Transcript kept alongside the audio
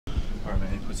part,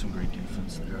 man, he put some great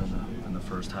defense there in the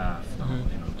first half.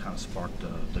 Kind of sparked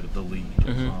the lead.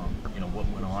 What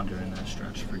went on during that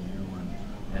stretch for you,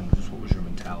 and just what was your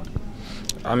mentality?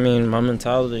 I mean, my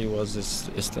mentality was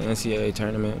it's the NCAA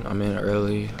tournament. I'm in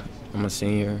early. I'm a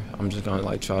senior. I'm just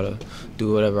gonna try to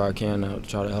do whatever I can to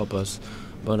try to help us.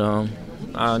 But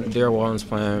Darryl Walton's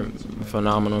playing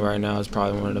phenomenal right now. He's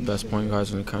probably one of the best point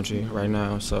guards in the country right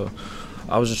now. So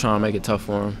I was just trying to make it tough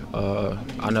for him.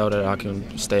 I know that I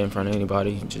can stay in front of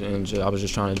anybody, and I was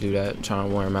just trying to do that, trying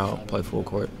to wear him out, play full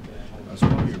court. That's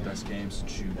one of your best games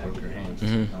since you broke your hand.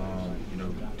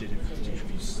 Did you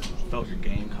felt your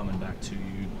game coming back to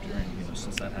you during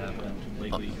since that happened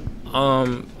lately?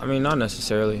 I mean, not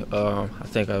necessarily. I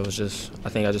think I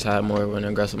just had more of an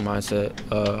aggressive mindset.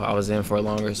 I was in for it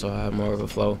longer, so I had more of a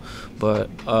flow. But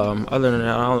other than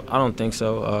that, I don't think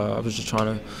so. I was just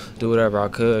trying to do whatever I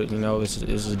could.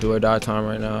 It's a do or die time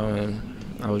right now, and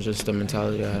I was just the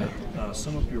mentality I had.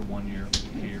 Sum up your 1 year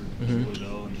here in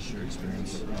Louisville and just your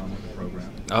experience with the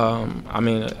program. I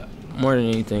mean, more than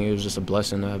anything, it was just a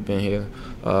blessing to have been here.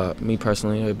 Me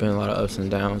personally, there have been a lot of ups and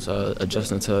downs,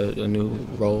 adjusting to a new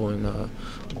role and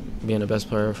being the best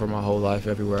player for my whole life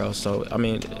everywhere else. So, I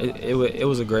mean, it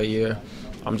was a great year.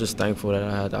 I'm just thankful that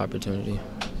I had the opportunity.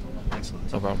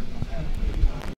 Excellent. No problem.